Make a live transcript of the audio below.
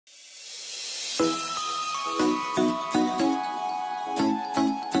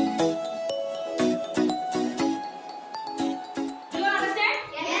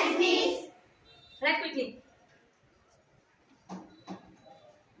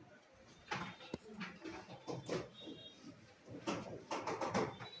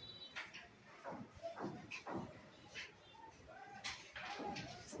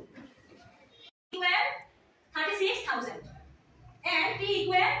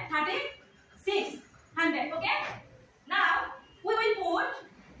3600. Okay. Now we will put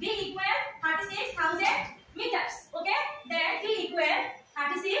V equal 36,000 meters. Okay. Then T equal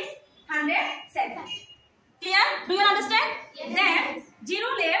 3600 Clear? Do you understand? Yes. Then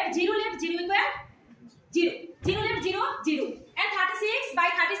 0 left 0 equal 0. 0 left 0 and 36 by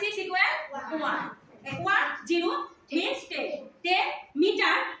 36 equal 1. 0 means 10. 10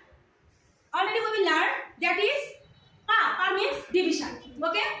 meter. Already we will learn that is per means division.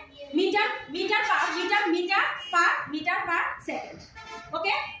 Okay? Meter per second.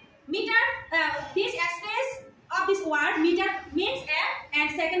 Okay? Meter. This space of this word meter means M and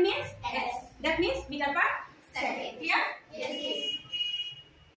second means S. That means meter per second. Clear? Yes.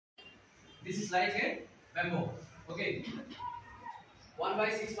 This is like a bamboo. Okay.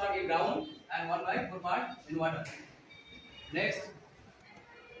 1/6 part in ground and 1/4 part in water. Next,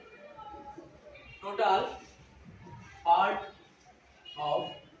 total part of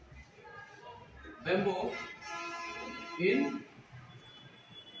bamboo in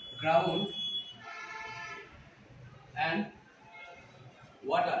ground and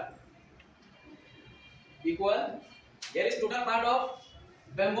water equal. There is total part of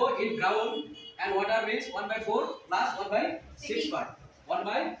bamboo in ground and water means 1/4 plus 1/6 part.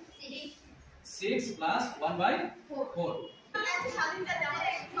 1/6 plus 1/4.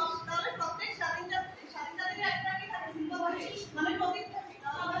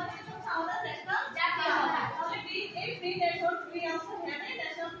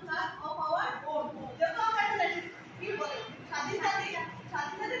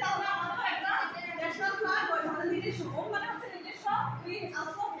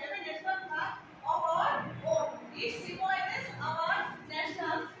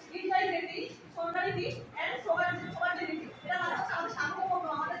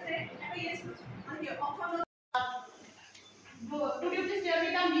 Could you please tell me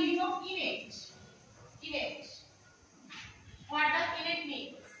the meaning of innate? What does innate mean?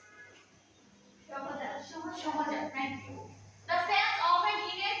 Shohaja. Thank you. The sense of an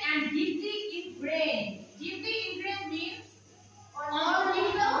innate and deeply ingrained. Deeply ingrained means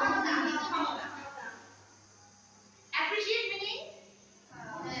appreciate meaning.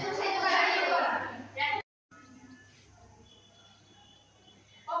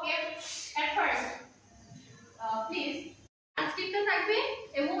 Okay. At first, please. আজকেরটা থাকবে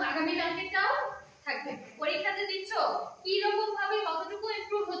এবং আগামী কালকেরটাও থাকবে। পরীক্ষাতে দিচ্ছ কি রকম ভাবে কতটুকু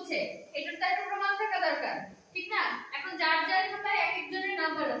ইমপ্রুভ হচ্ছে এটার তো একটা প্রমাণ থাকা দরকার, ঠিক না? এখন যার খাতায় এক একজনের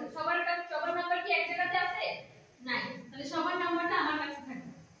নাম্বার আছে, সবার নাম্বার কি এক জায়গাতে আছে? নাই। তাহলে সবার নাম্বারটা আমার কাছে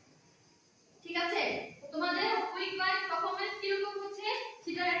থাকবে, ঠিক আছে? তোমাদের উইক ওয়াইজ পারফরম্যান্স কি রকম হচ্ছে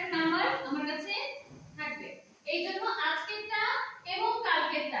সেটার একটা নাম্বার আমার কাছে থাকবে। এইজন্য আজকেরটা এবং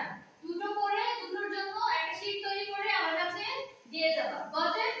কালকেরটা দুটো করে দুটোর জন্য একটা শীট তৈরি করে আমার কাছে দিয়ে যাবা।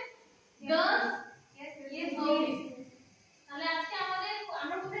 Got it? Girls? Yes miss. তাহলে আজকে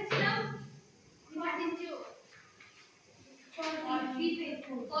আমরা কোথায় ছিলাম? 42 43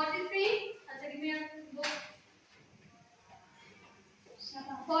 আচ্ছা give me a book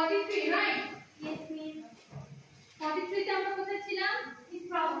 43 right? Yes miss। 43 তে আমরা কোথায় ছিলাম? ইস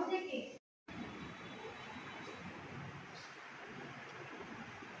প্রবলেম থেকে।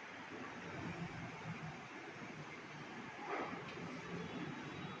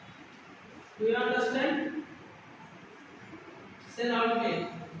 Do you understand? Say loudly.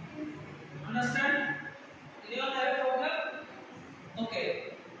 Understand? Anyone have a problem? Okay.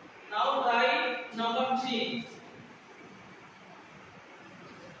 Now write number 3.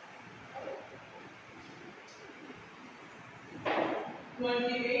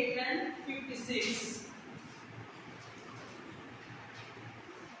 28 and 56.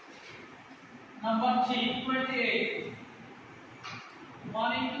 Number 3, 28.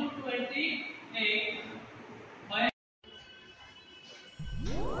 1 into 20.